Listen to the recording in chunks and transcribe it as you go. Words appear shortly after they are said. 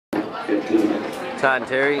Todd and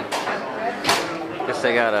Terry. Guess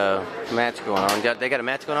they got a match going on. They got a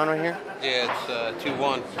match going on right here? Yeah, it's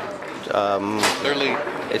 2-1. Their lead.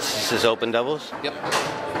 It's just his open doubles? Yep.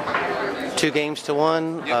 2 games to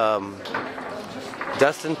 1. Yep.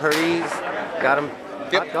 Dustin Purdy's got him.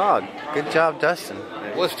 Yep. Hot dog. Good job, Dustin.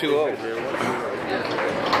 It was 2-0.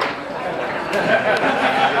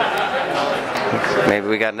 Maybe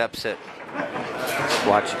we got an upset.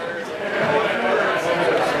 Watch.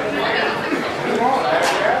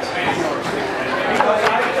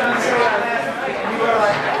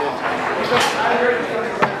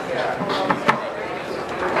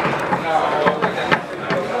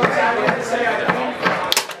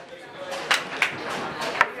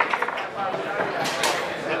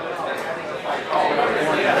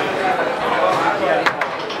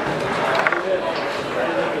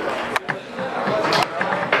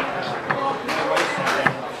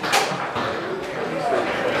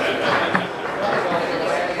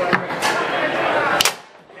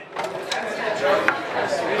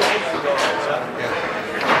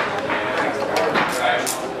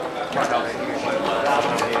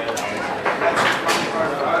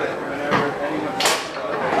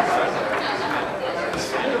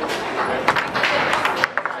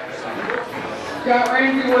 Got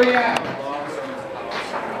Randy, where you at?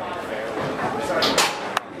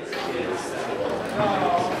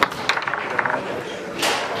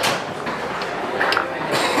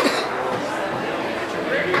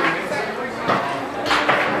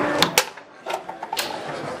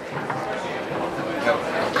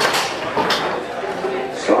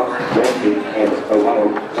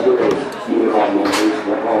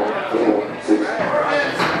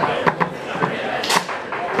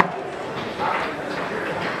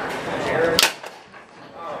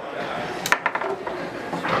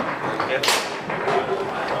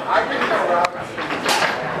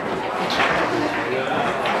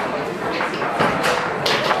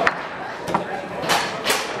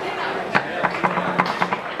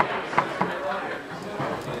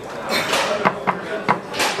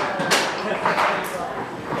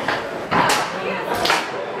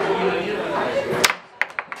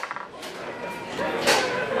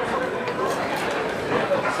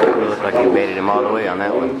 Looked like he baited him all the way on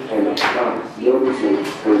that one.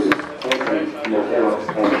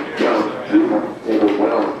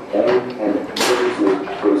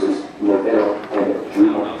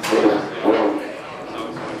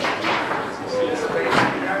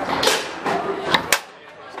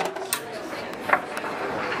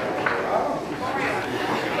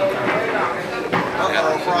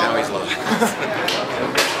 Now he's low.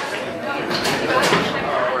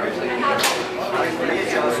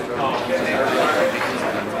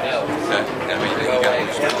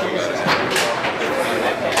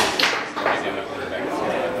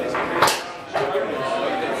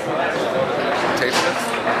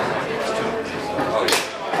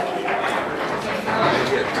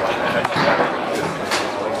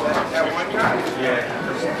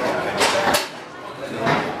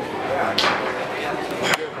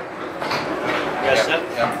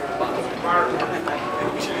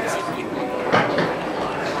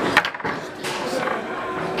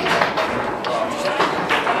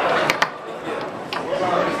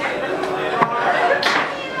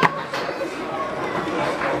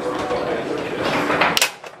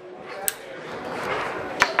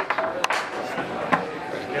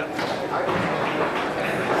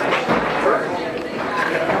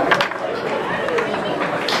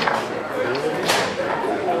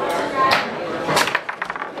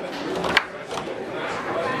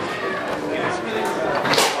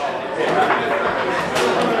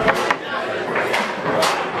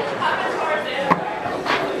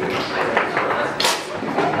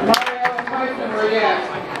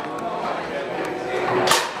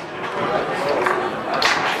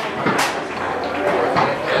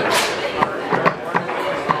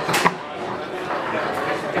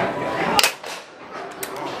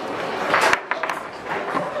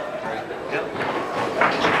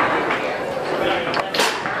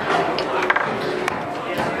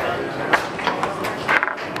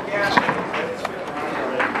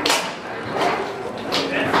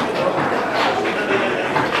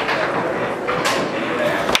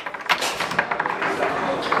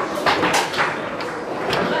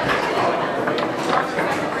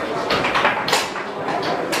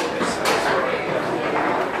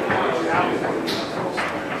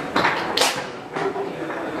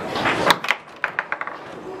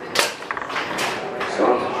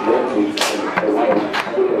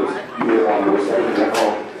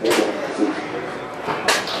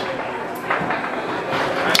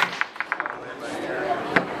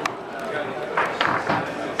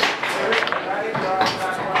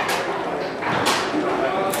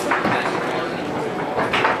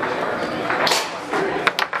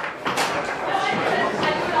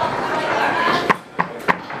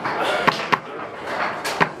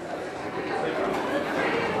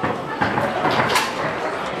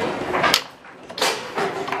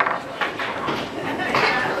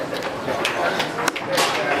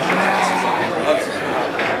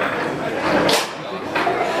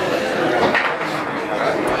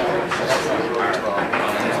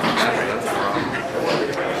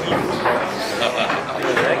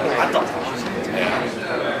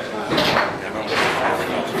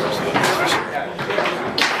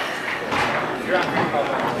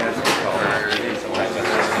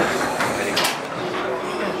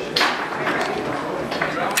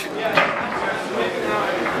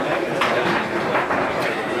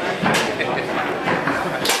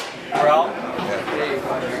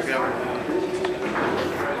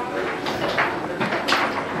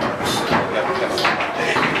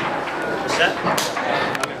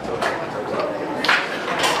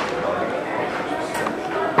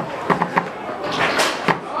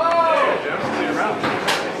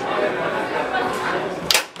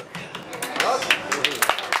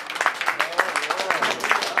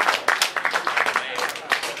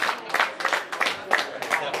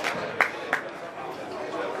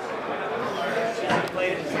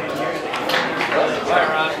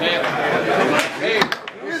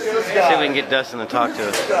 See if we can get Dustin to talk to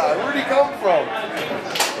us. Where'd he come from?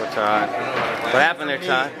 What's Todd? What happened there,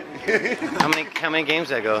 Todd? How many games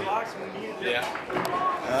did that go? Yeah.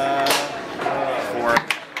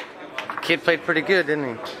 4. Kid played pretty good, didn't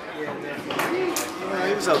he?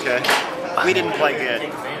 He was okay. We didn't play good.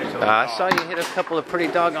 I saw you hit a couple of pretty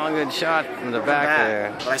doggone good shots from the back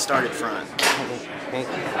there. But I started front.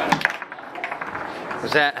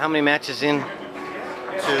 Was that how many matches in? 2.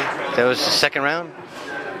 That was the second round?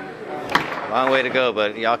 Long way to go,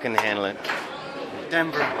 but y'all can handle it.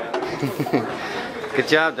 Denver. Good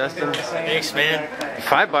job, Dustin. Thanks, man. The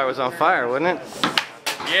 5-bar was on fire, wasn't it?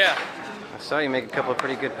 Yeah. I saw you make a couple of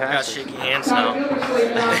pretty good I got passes. shaky hands now.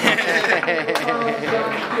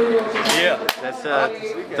 Yeah.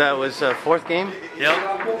 That was fourth game. Yep.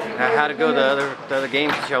 How'd it go the other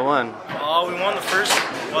games that y'all won? Oh, we won the first.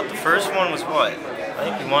 What the first one was? What? I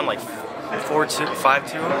think we won like 4-2,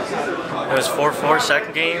 5-2. It was 4-4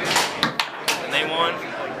 second game, and they won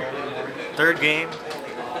third game,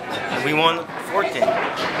 and we won the fourth game.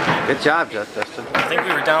 Good job, Dustin. I think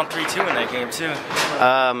we were down 3-2 in that game too.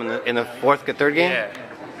 In the third game? Yeah,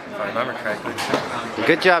 if I remember correctly.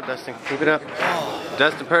 Good job, Dustin. Keep it up.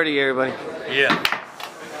 Dustin Purdy, everybody. Yeah.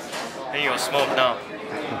 There you go, smoke now.